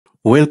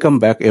Welcome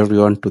back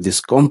everyone to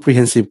this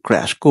comprehensive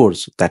crash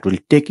course that will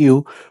take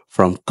you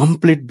from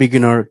complete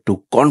beginner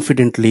to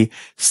confidently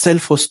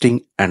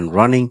self-hosting and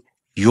running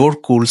your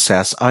cool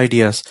SaaS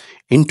ideas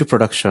into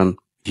production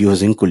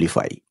using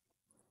Coolify.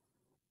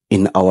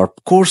 In our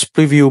course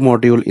preview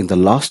module in the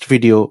last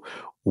video,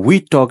 we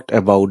talked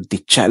about the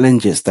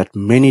challenges that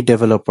many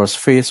developers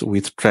face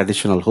with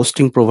traditional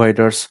hosting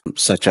providers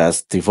such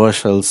as the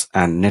Vercels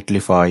and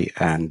Netlify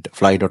and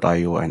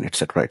Fly.io and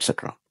etc.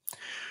 etc.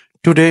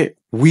 Today,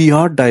 we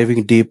are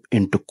diving deep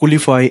into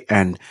Coolify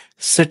and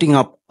setting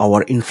up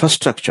our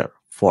infrastructure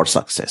for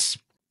success.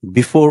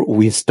 Before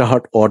we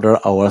start order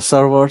our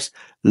servers,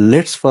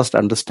 let's first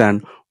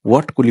understand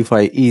what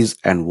Coolify is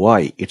and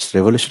why it's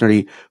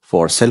revolutionary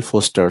for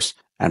self-hosters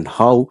and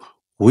how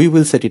we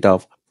will set it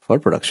up for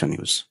production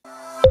use.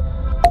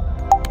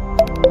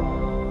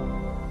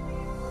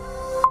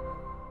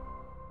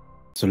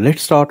 So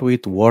let's start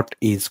with what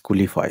is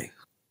Coolify.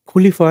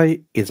 Coolify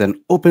is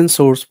an open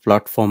source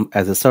platform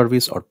as a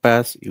service or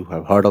PaaS. You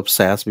have heard of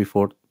SaaS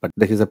before, but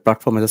this is a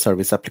platform as a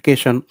service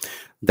application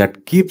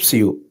that gives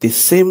you the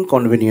same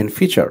convenient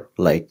feature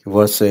like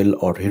Vercel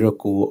or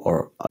Heroku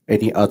or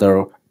any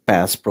other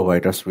PaaS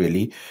providers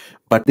really,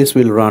 but this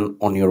will run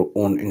on your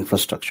own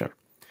infrastructure.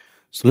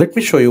 So let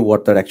me show you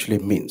what that actually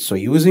means. So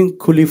using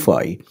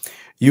Coolify,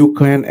 you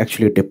can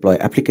actually deploy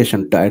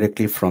application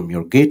directly from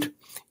your Git.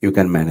 You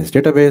can manage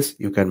database,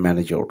 you can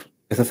manage your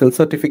SSL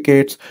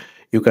certificates,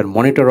 you can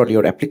monitor all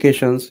your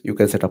applications, you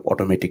can set up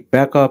automatic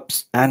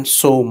backups, and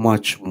so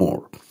much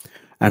more.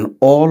 And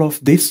all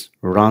of this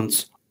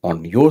runs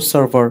on your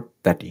server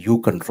that you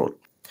control,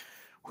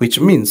 which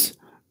means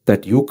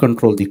that you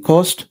control the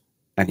cost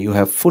and you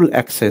have full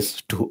access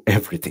to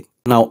everything.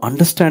 Now,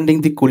 understanding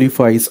the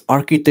Coolify's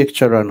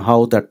architecture and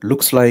how that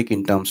looks like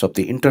in terms of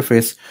the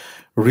interface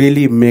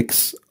really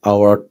makes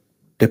our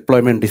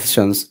deployment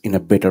decisions in a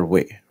better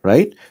way,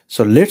 right?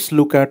 So let's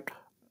look at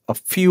a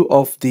few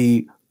of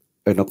the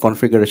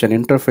configuration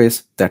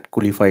interface that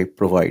Coolify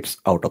provides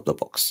out of the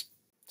box.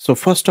 So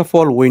first of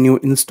all, when you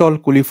install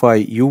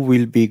Coolify, you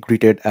will be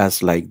greeted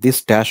as like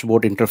this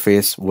dashboard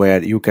interface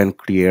where you can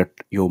create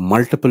your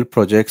multiple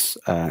projects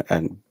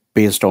and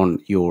based on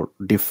your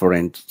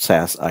different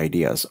SaaS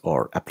ideas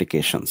or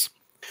applications.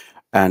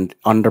 And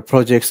under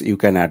projects, you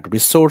can add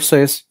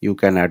resources, you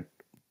can add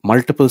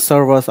multiple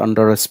servers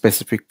under a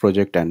specific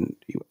project, and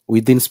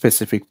within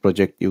specific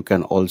project, you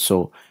can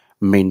also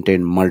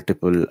maintain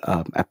multiple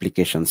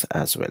applications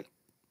as well.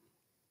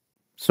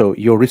 So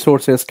your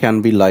resources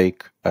can be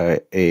like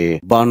a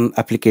Bun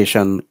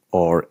application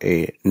or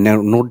a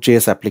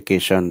Node.js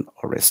application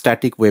or a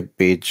static web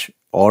page,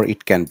 or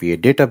it can be a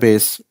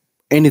database,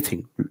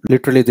 anything.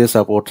 Literally, they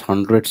support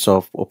hundreds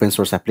of open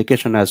source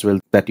applications as well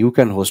that you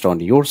can host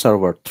on your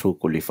server through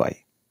Coolify.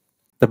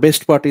 The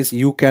best part is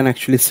you can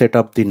actually set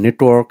up the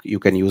network. You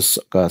can use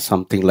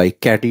something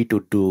like Caddy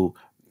to do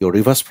your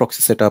reverse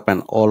proxy setup,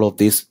 and all of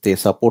this, they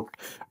support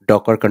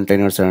Docker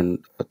containers, and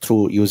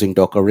through using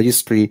Docker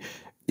registry,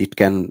 it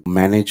can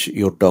manage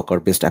your Docker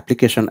based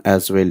application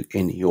as well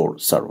in your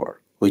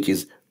server, which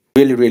is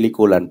really, really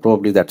cool. And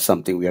probably that's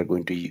something we are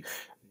going to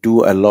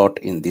do a lot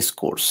in this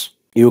course.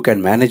 You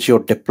can manage your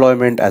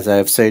deployment, as I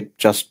have said,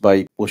 just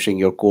by pushing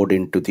your code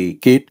into the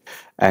Git,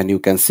 and you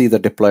can see the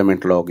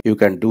deployment log. You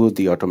can do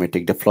the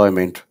automatic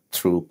deployment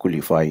through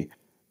Coolify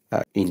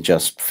in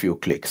just few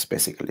clicks,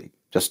 basically.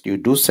 Just you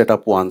do set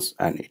up once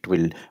and it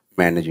will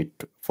manage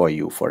it for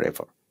you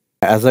forever.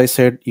 As I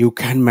said, you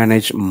can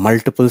manage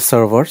multiple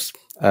servers.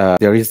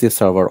 There is this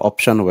server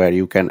option where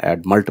you can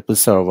add multiple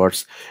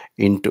servers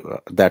into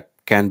that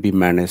can be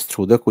managed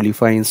through the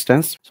Coolify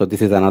instance. So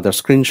this is another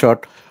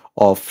screenshot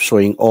of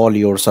showing all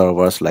your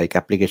servers, like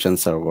application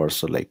servers,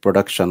 so like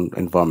production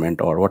environment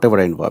or whatever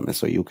environment.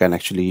 So you can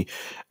actually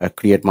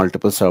create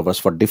multiple servers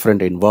for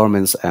different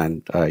environments,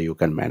 and you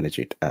can manage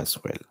it as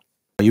well.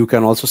 You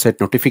can also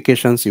set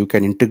notifications. You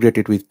can integrate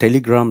it with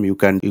Telegram. You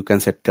can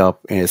set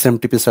up a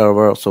SMTP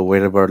server. So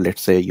wherever,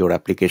 let's say, your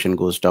application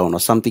goes down or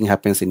something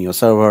happens in your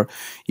server,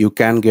 you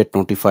can get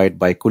notified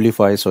by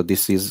Coolify. So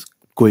this is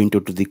going to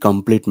do the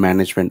complete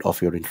management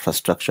of your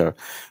infrastructure,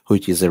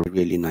 which is a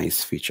really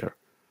nice feature.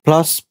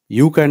 Plus,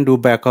 you can do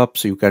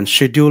backups. You can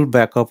schedule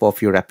backup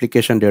of your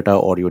application data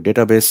or your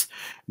database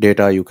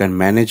data. You can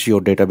manage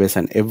your database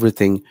and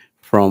everything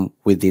from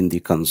within the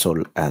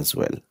console as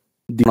well.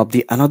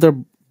 Another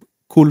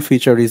cool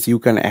feature is you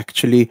can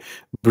actually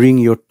bring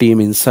your team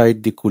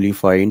inside the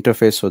Coolify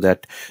interface so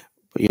that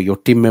your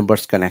team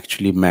members can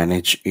actually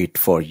manage it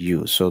for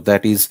you. So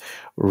that is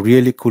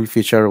really cool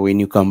feature. When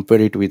you compare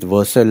it with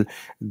Vercel,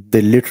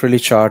 they literally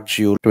charge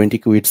you 20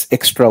 quids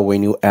extra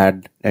when you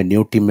add a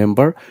new team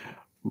member.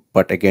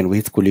 But again,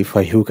 with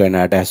Coolify, you can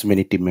add as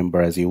many team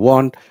members as you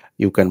want.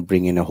 You can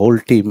bring in a whole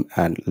team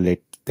and let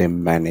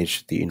them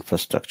manage the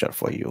infrastructure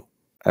for you.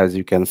 As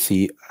you can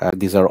see,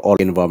 these are all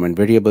environment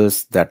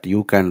variables that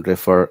you can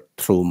refer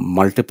through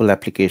multiple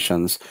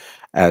applications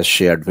as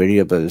shared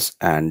variables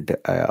and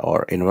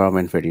or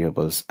environment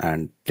variables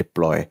and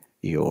deploy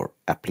your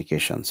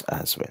applications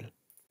as well.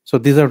 So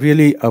these are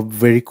really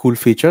very cool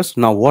features.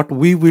 Now, what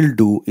we will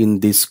do in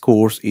this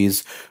course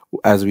is,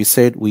 as we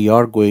said, we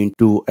are going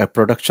to a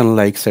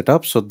production-like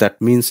setup. So that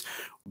means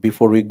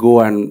before we go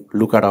and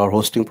look at our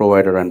hosting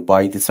provider and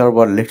buy the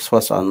server, let's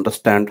first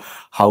understand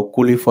how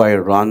Coolify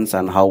runs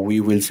and how we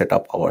will set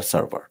up our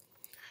server.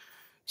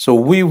 So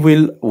we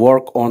will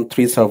work on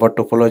 3 server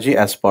topology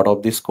as part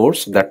of this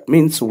course. That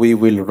means we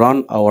will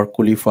run our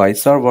Coolify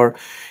server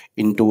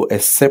into a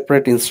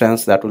separate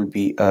instance that will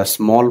be a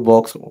small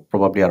box,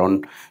 probably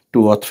around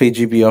 2 or 3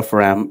 GB of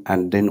RAM.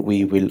 And then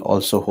we will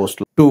also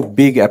host 2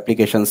 big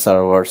application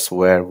servers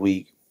where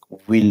we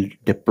will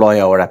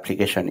deploy our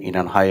application in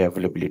a high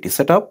availability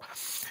setup.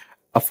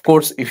 Of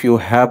course, if you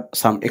have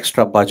some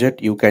extra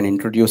budget, you can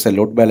introduce a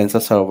load balancer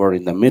server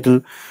in the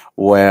middle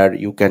where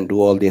you can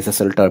do all the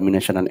SSL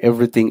termination and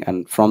everything.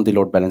 And from the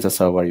load balancer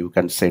server, you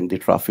can send the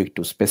traffic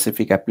to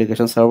specific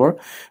application server.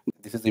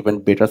 This is even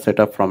better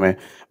setup from a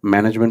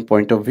management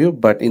point of view.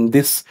 But in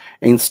this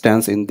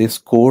instance, in this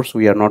course,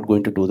 we are not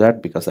going to do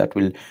that because that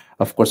will,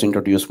 of course,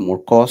 introduce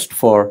more cost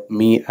for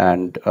me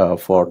and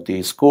for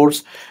this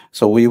course.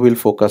 So we will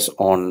focus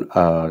on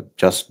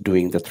just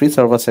doing the 3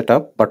 server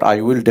setup, but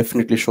I will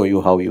definitely show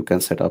you how you can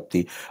set up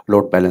the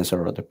load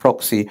balancer or the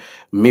proxy.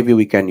 Maybe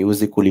we can use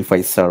the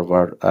Coolify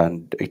server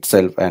and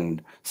itself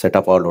and set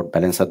up our load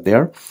balancer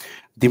there.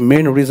 The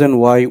main reason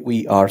why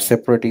we are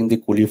separating the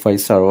Coolify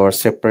server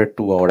separate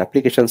to our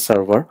application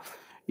server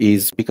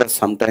is because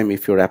sometimes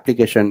if your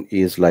application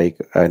is like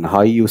a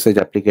high usage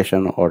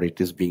application or it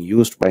is being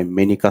used by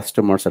many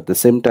customers at the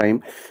same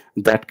time,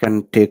 that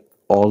can take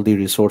all the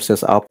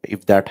resources up.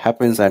 If that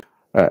happens and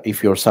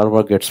if your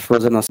server gets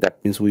frozen, that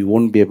means we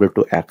won't be able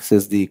to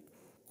access the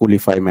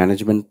Coolify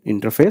management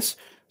interface.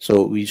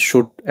 So we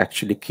should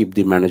actually keep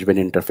the management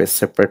interface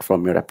separate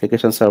from your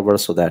application server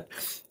so that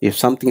if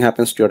something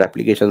happens to your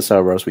application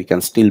servers, we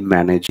can still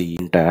manage the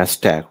entire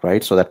stack,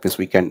 right? So that means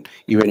we can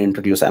even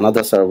introduce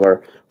another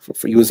server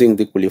for using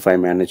the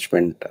Coolify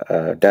management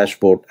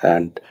dashboard,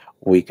 and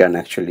we can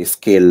actually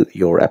scale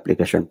your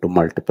application to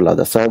multiple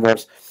other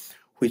servers,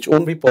 which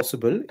won't be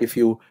possible if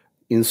you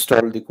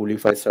install the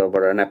Coolify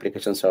server and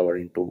application server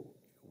into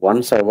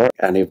one server.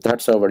 And if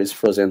that server is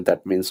frozen,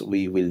 that means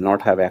we will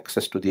not have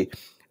access to the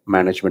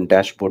management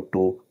dashboard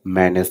to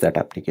manage that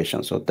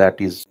application. So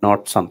that is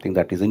not something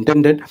that is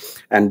intended.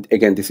 And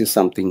again, this is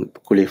something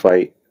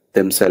Coolify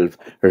themselves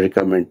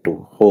recommend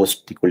to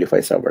host the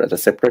Coolify server as a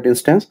separate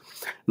instance.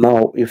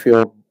 Now, if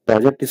your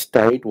budget is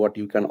tight, what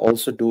you can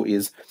also do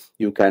is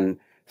you can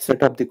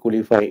set up the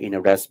Coolify in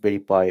a Raspberry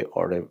Pi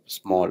or a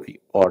small,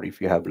 or if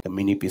you have a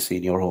mini PC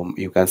in your home,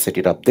 you can set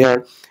it up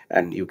there,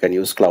 and you can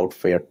use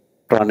Cloudflare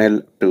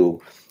tunnel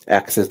to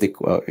access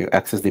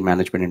the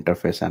management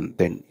interface, and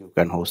then you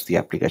can host the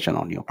application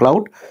on your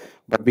cloud.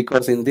 But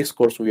because in this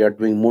course we are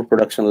doing more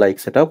production like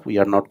setup, we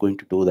are not going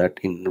to do that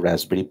in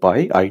Raspberry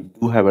Pi. I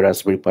do have a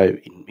Raspberry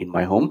Pi in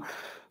my home.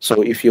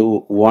 So if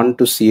you want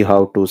to see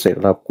how to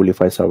set up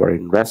Coolify server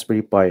in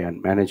Raspberry Pi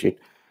and manage it,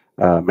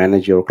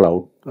 manage your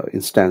cloud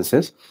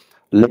instances,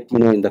 let me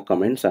know in the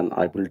comments, and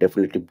I will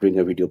definitely bring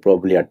a video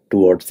probably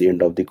towards the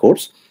end of the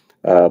course.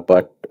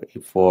 But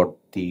for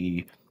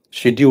the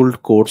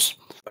scheduled course,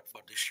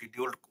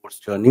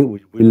 journey, we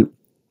will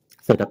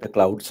set up a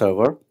cloud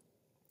server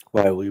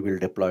where we will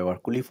deploy our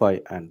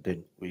Coolify, and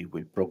then we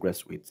will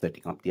progress with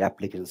setting up the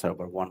application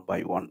server one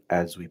by one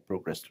as we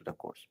progress through the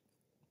course.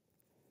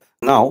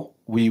 Now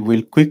we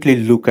will quickly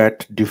look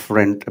at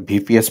different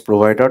VPS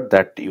provider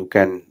that you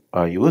can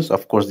use.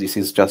 Of course, this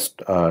is just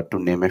to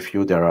name a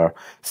few. There are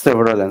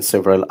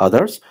several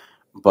others,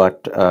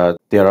 but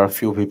there are a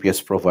few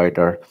VPS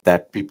provider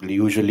that people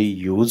usually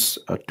use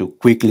to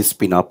quickly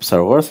spin up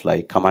servers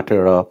like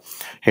Kamatera,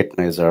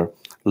 Hetnazer,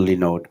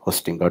 Linode,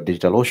 Hosting, or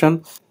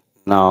DigitalOcean.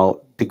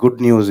 Now, the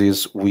good news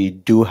is we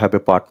do have a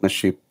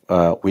partnership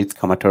with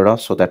Kamatera.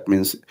 So that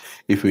means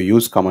if you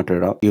use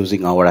Kamatera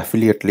using our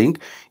affiliate link,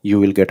 you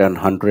will get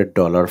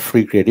 $100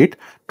 free credit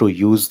to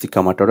use the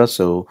Kamatera.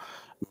 So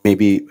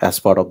maybe as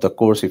part of the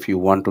course, if you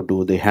want to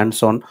do the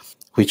hands-on,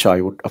 which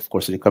I would of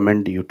course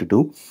recommend you to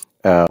do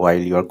while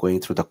you are going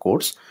through the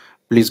course,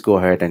 please go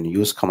ahead and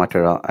use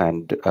Kamatera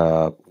and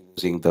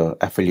using the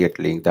affiliate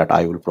link that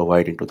I will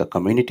provide into the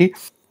community.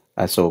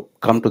 So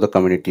come to the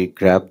community,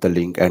 grab the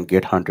link, and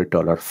get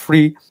 $100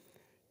 free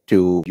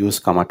to use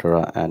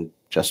Kamatera and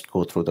just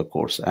go through the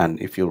course.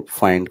 And if you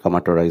find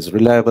Kamatera is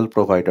reliable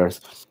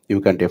providers, you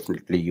can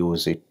definitely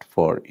use it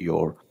for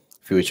your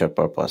future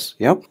purpose.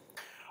 Yeah.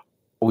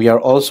 We are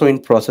also in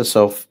process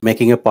of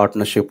making a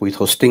partnership with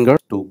Hostinger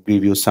to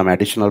give you some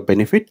additional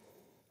benefit.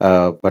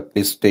 But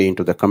please stay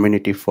into the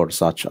community for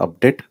such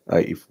update.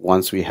 If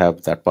once we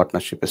have that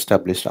partnership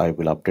established, I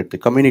will update the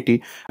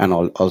community, and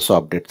I'll also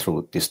update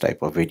through this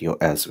type of video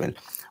as well.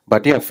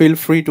 But yeah, feel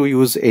free to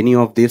use any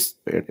of this.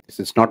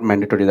 It's not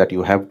mandatory that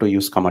you have to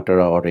use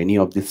Kamatera or any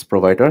of these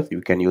providers.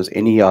 You can use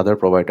any other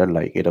provider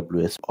like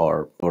AWS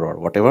or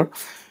whatever.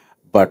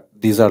 But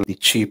these are the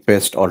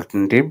cheapest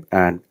alternative,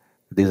 and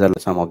these are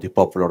some of the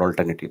popular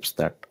alternatives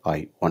that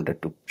I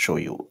wanted to show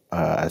you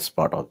as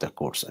part of the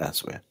course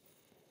as well.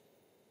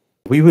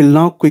 We will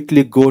now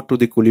quickly go to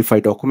the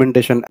Coolify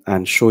documentation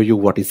and show you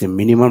what is the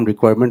minimum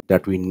requirement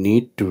that we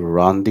need to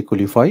run the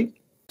Coolify.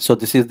 So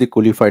this is the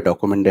Coolify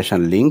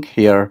documentation link.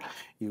 Here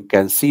you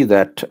can see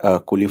that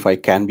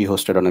Coolify can be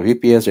hosted on a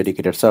VPS,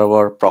 dedicated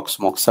server,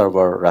 Proxmox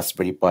server,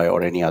 Raspberry Pi,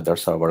 or any other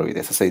server with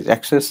SSH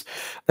access.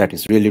 That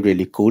is really,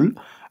 really cool.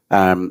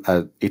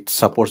 It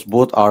supports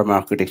both ARM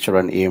architecture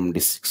and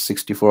AMD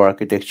 64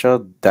 architecture.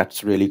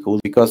 That's really cool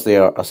because they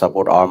are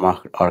support ARM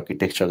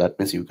architecture. That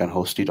means you can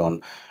host it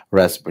on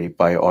Raspberry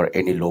Pi or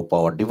any low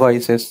power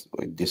devices.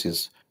 This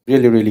is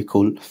really, really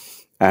cool.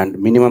 And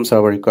minimum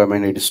server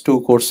requirement, it is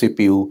 2 core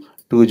CPU,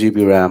 2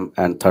 GB RAM,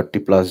 and 30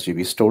 plus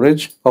GB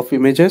storage of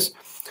images.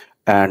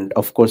 And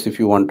of course, if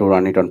you want to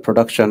run it on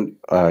production,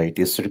 it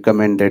is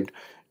recommended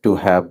to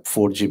have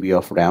 4 GB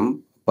of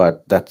RAM,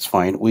 but that's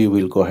fine. We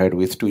will go ahead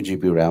with 2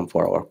 GB RAM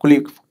for our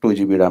 2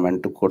 GB RAM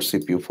and 2 core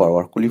CPU for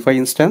our Coolify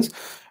instance.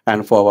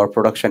 And for our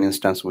production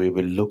instance, we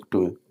will look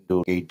to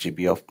do 8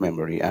 GB of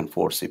memory and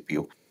 4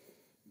 CPU,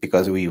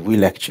 because we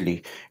will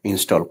actually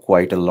install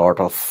quite a lot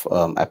of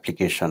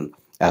application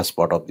as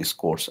part of this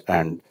course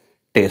and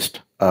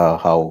test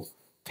how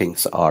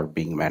things are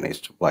being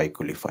managed by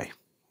Coolify.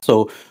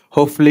 So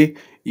hopefully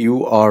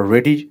you are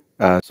ready.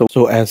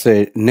 So as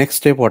a next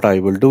step, what I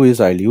will do is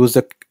I'll use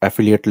the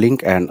affiliate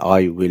link and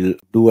I will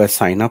do a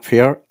sign up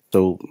here.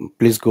 So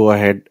please go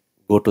ahead,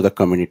 go to the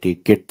community,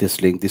 get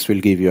this link. This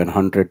will give you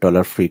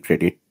 $100 free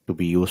credit to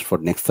be used for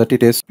next 30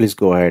 days. Please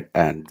go ahead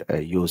and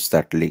use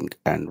that link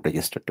and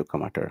register to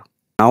Kamatera.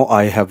 Now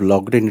I have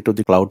logged into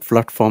the cloud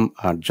platform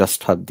and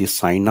just have the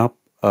sign up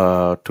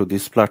to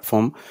this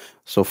platform.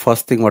 So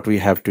first thing what we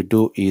have to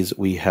do is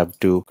we have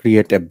to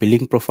create a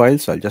billing profile.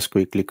 So I'll just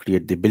quickly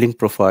create the billing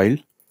profile.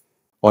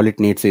 All it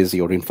needs is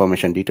your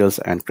information details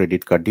and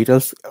credit card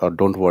details.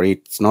 Don't worry,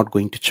 it's not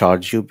going to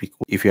charge you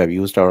if you have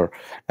used our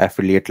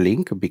affiliate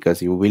link,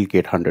 because you will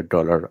get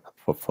 $100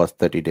 for first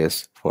 30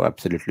 days for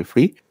absolutely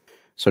free.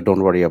 So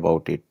don't worry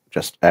about it.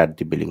 Just add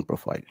the billing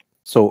profile.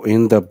 So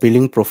in the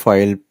billing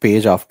profile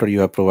page, after you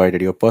have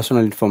provided your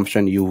personal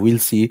information, you will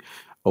see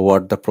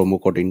what the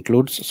promo code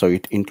includes. So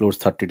it includes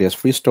 30 days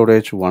free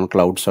storage, 1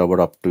 cloud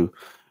server up to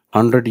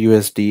 100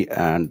 USD,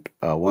 and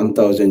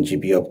 1000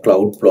 GB of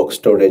cloud block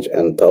storage,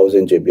 and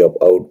 1000 GB of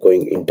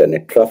outgoing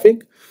internet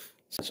traffic.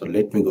 So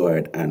let me go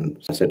ahead and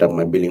set up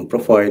my billing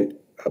profile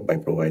by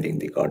providing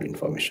the card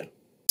information.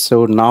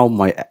 So now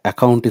my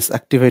account is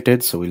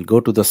activated. So we'll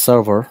go to the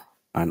server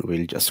and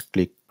we'll just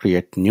click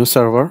create new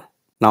server.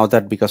 Now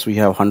that because we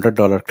have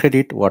 $100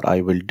 credit, what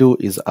I will do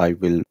is I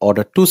will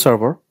order 2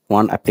 server,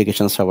 1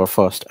 application server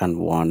first and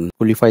 1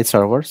 Coolify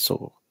server.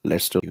 So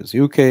let's use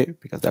UK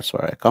because that's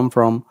where I come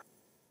from.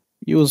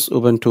 Use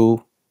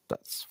Ubuntu,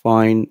 that's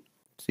fine.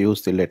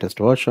 Use the latest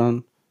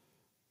version,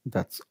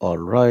 that's all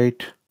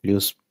right.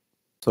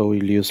 So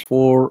we'll use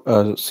 4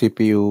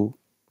 CPU,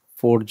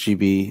 4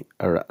 GB,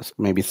 or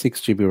maybe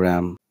 6 GB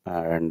RAM,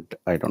 and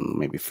I don't know,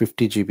 maybe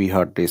 50 GB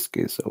hard disk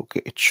is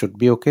okay. It should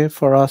be okay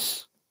for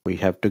us. We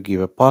have to give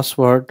a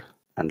password,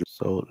 and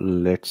so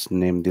let's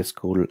name this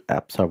cool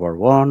app server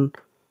 1.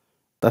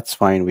 That's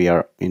fine. We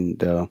are in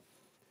the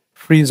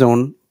free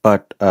zone,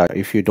 but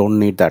if you don't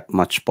need that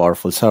much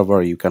powerful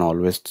server, you can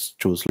always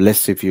choose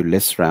less CPU,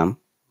 less RAM.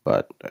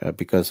 But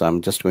because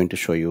I'm just going to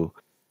show you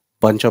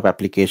bunch of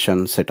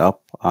application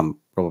setup, I'm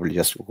probably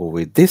just go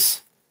with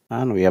this,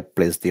 and we have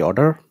placed the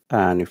order.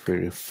 And if we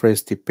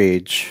refresh the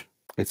page,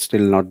 it's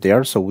still not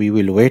there. So we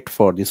will wait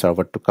for the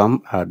server to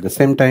come. At the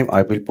same time,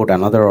 I will put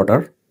another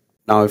order.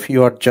 Now, if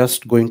you are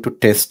just going to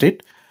test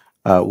it,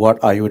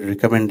 what I would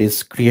recommend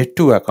is create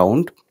 2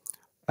 accounts.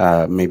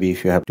 Maybe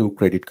if you have 2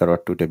 credit card or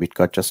 2 debit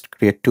card, just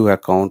create 2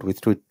 accounts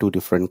with two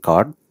different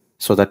cards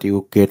so that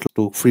you get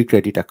 2 free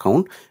credit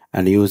account,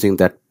 and using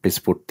that, please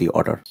put the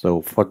order.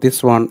 So for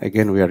this one,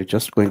 again, we are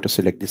just going to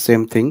select the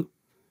same thing,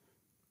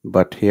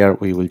 but here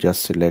we will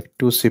just select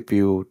 2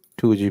 CPU,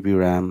 2 GB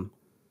RAM.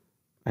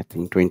 I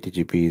think 20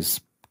 GB is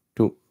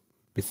to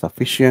be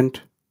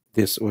sufficient.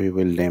 This we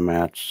will name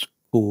as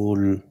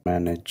Cool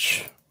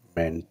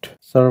Management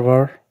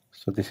Server.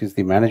 So this is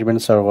the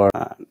management server,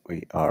 and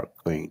we are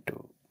going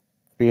to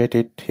create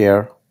it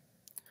here.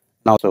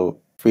 Now, so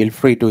feel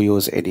free to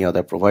use any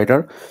other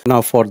provider.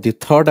 Now for the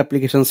third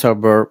application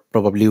server,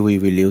 probably we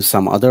will use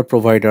some other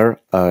provider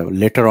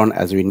later on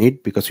as we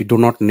need, because we do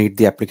not need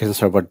the application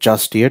server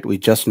just yet. We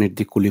just need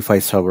the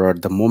Coolify server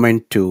at the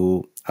moment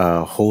to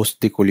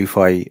host the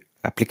Coolify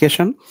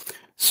application.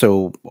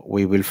 So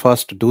we will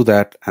first do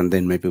that, and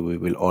then maybe we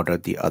will order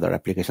the other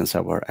application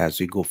server as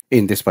we go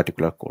in this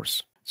particular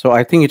course. So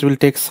I think it will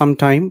take some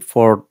time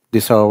for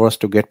the servers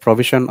to get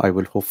provision. I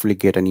will hopefully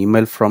get an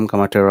email from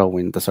Kamatera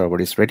when the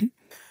server is ready.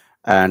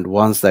 And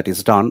once that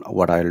is done,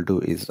 what I'll do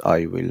is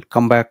I will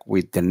come back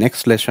with the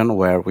next lesson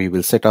where we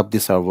will set up the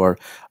server,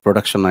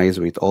 productionize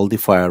with all the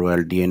firewall,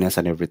 DNS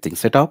and everything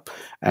set up.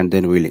 And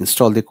then we'll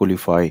install the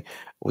Coolify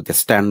with the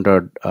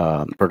standard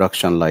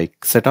production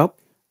like setup.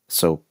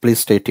 So please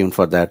stay tuned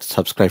for that.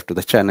 Subscribe to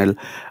the channel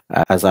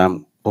as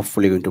I'm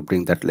hopefully going to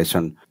bring that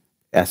lesson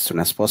as soon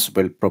as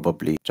possible.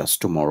 Probably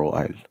just tomorrow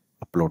I'll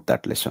upload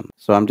that lesson.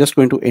 So I'm just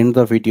going to end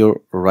the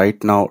video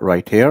right now,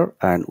 right here,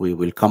 and we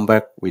will come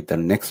back with the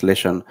next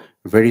lesson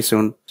very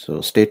soon.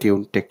 So stay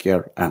tuned, take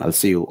care, and I'll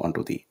see you on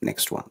to the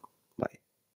next one.